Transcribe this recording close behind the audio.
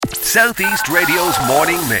Southeast Radio's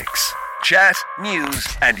morning mix. Chat, news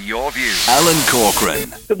and your views. Alan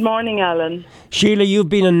Corcoran. Good morning, Alan. Sheila, you've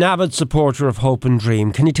been an avid supporter of Hope and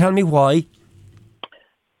Dream. Can you tell me why?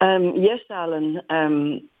 Yes, Alan.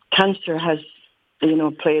 Cancer has,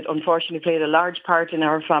 unfortunately played a large part in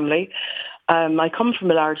our family. I come from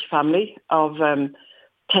a large family of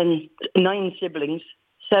 9 siblings,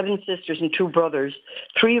 7 sisters and 2 brothers.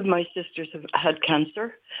 3 of my sisters have had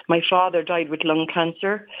cancer. My father died with lung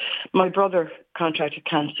cancer. My brother contracted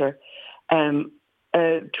cancer. 2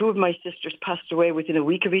 of my sisters passed away within a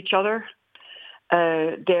week of each other.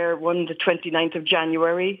 One the 29th of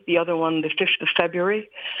January, the other one the 5th of February,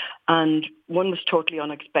 and one was totally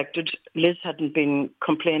unexpected. Liz hadn't been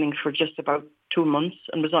complaining for just about 2 months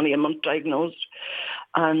and was only a month diagnosed.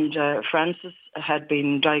 And Frances had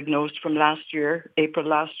been diagnosed from last year, April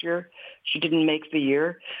last year. She didn't make the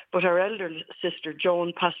year. But our elder sister,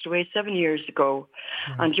 Joan, passed away 7 years ago.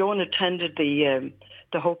 Mm-hmm. And Joan attended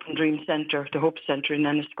the Hope and Dream Centre, the Hope Centre in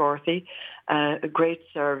Enniscorthy, a great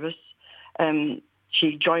service.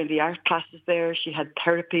 She joined the art classes there. She had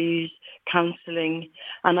therapies, counselling,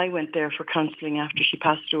 and I went there for counselling after she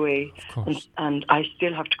passed away. And I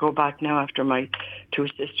still have to go back now after my 2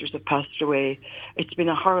 sisters have passed away. It's been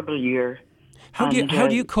a horrible year. How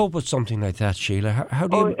do you cope with something like that, Sheila? How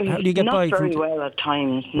do you get by? Not very well at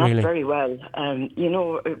times. Not really? Very well.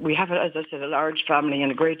 We have, as I said, a large family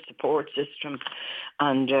and a great support system.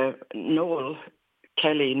 And Noel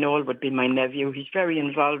would be my nephew. He's very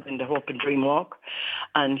involved in the Hope and Dream Walk,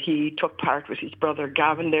 and he took part with his brother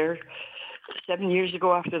Gavin there 7 years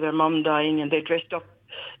ago after their mum dying, and they dressed up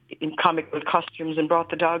in comical costumes and brought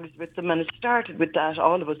the dogs with them, and it started with that.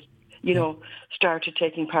 All of us, started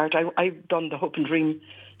taking part. I've done the Hope and Dream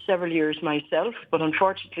several years myself, but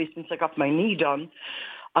unfortunately since I got my knee done,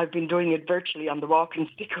 I've been doing it virtually on the walking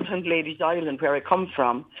stick around Ladies Island, where I come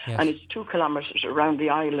from. Yes. And it's 2 kilometres around the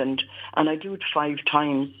island, and I do it 5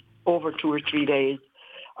 times over 2 or 3 days.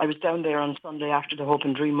 I was down there on Sunday after the Hope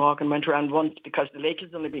and Dream Walk and went around once because the lake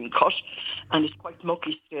has only been cut and it's quite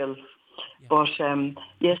mucky still. Yeah. But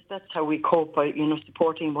yes, that's how we cope by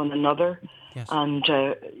supporting one another. Yes. And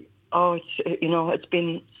it's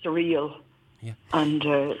been surreal. Yeah. And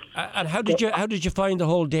how did you find the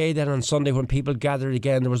whole day then on Sunday when people gathered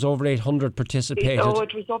again? There was over 800 participated.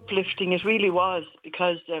 It was uplifting. It really was,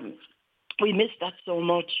 because we missed that so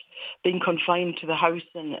much, being confined to the house,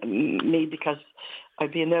 and me, because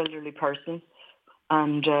I'd be an elderly person.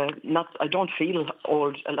 And I don't feel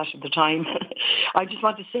old a lot of the time. I just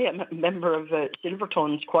want to say I'm a member of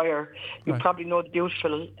Silvertones Choir. You probably know the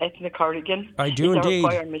beautiful Ethna Corrigan. I do indeed.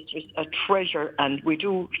 Our choir mistress, a treasure, and we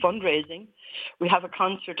do fundraising. We have a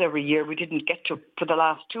concert every year. We didn't get to for the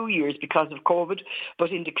last 2 years because of COVID,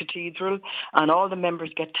 but in the cathedral, and all the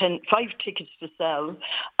members get 5 tickets to sell,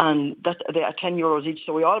 and they are €10 each.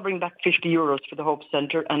 So we all bring back €50 for the Hope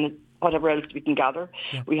Centre and whatever else we can gather.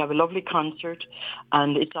 Yeah. We have a lovely concert,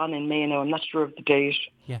 and it's on in May now. I'm not sure of the date.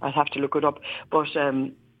 Yeah. I'll have to look it up. But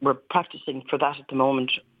we're practicing for that at the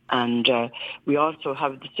moment. And we also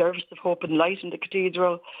have the Service of Hope and Light in the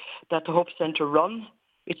cathedral that the Hope Centre run.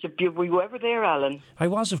 It's were you ever there, Alan? I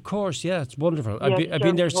was, of course. Yeah, it's wonderful. I've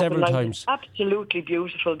been there several times. Absolutely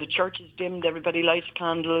beautiful. The church is dimmed. Everybody lights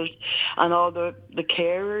candles, and all the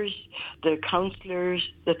carers, the counsellors,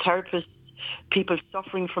 the therapists, people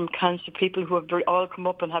suffering from cancer, people who have all come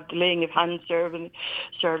up and have the laying of hands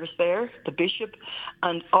service there, the bishop,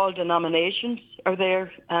 and all denominations are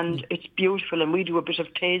there, and it's beautiful. And we do a bit of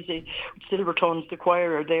Taizé, Silvertones, the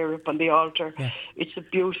choir are there up on the altar. Yeah. It's a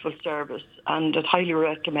beautiful service, and I'd highly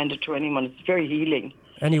recommend it to anyone. It's very healing.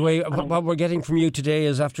 Anyway, what we're getting from you today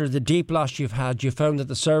is, after the deep loss you've had, you found that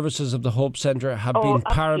the services of the Hope Centre have been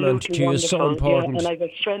paramount to you, so important. Yeah, and I have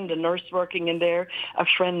a friend, a nurse working in there, a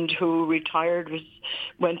friend who retired,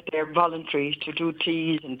 went there voluntary to do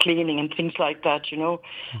teas and cleaning and things like that,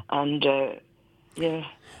 and yeah.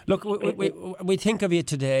 Look, we think of you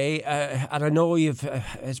today, and I know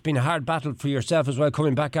it's been a hard battle for yourself as well,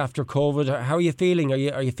 coming back after COVID. How are you feeling?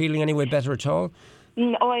 Are you feeling any way better at all?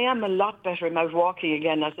 Oh, I am a lot better. I'm out walking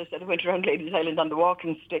again. As I said, I went around Ladies Island on the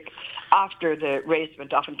walking stick after the race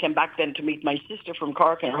went off, and came back then to meet my sister from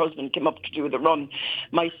Cork, and her husband came up to do the run.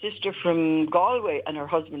 My sister from Galway and her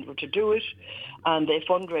husband were to do it, and they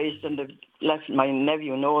fundraised, and they left, my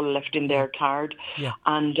nephew Noel left in their card,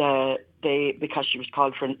 and because she was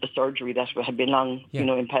called for a surgery that had been long,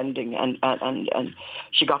 impending, and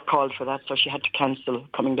she got called for that, so she had to cancel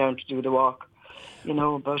coming down to do the walk.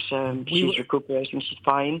 But she's recuperating, she's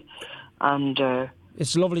fine, and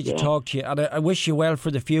It's lovely to talk to you, and I wish you well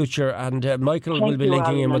for the future. And Michael will be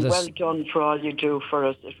linking in with us. Well done for all you do for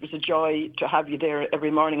us. It was a joy to have you there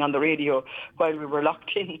every morning on the radio while we were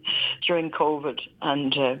locked in during COVID.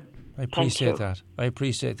 And I appreciate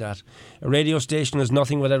that. A radio station is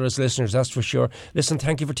nothing without its listeners, that's for sure. Listen,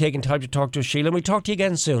 thank you for taking time to talk to us, Sheila. And we'll talk to you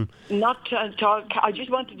again soon. Not to talk. I just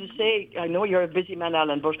wanted to say, I know you're a busy man,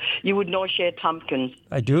 Alan, but you would know Shay Tompkins.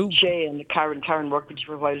 I do. Shay and Karen worked with you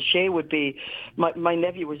for a while. Shay would be... My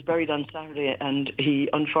nephew was buried on Saturday, and he,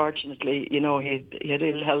 unfortunately, he had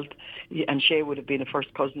ill health, and Shay would have been a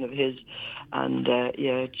first cousin of his. And,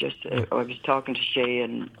 I was talking to Shay,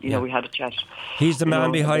 and, we had a chat. He's the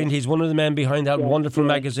man behind... He's one of the men behind that wonderful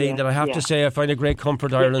magazine that I have to say I find a great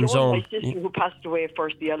comfort, Ireland's Own. My sister who passed away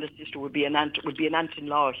first, the eldest sister, would be an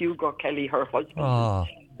aunt-in-law. Hugo Kelly, her husband,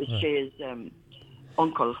 is Shay's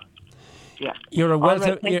uncle. Yeah. You're a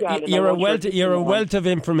wealth of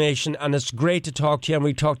information, and it's great to talk to you, and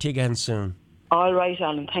we'll talk to you again soon. All right,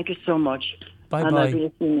 Alan. Thank you so much. Bye-bye. And I'll be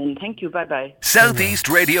listening in. Thank you. Bye-bye. Southeast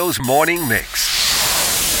Radio's Morning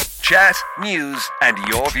Mix. Chat, news and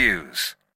your views.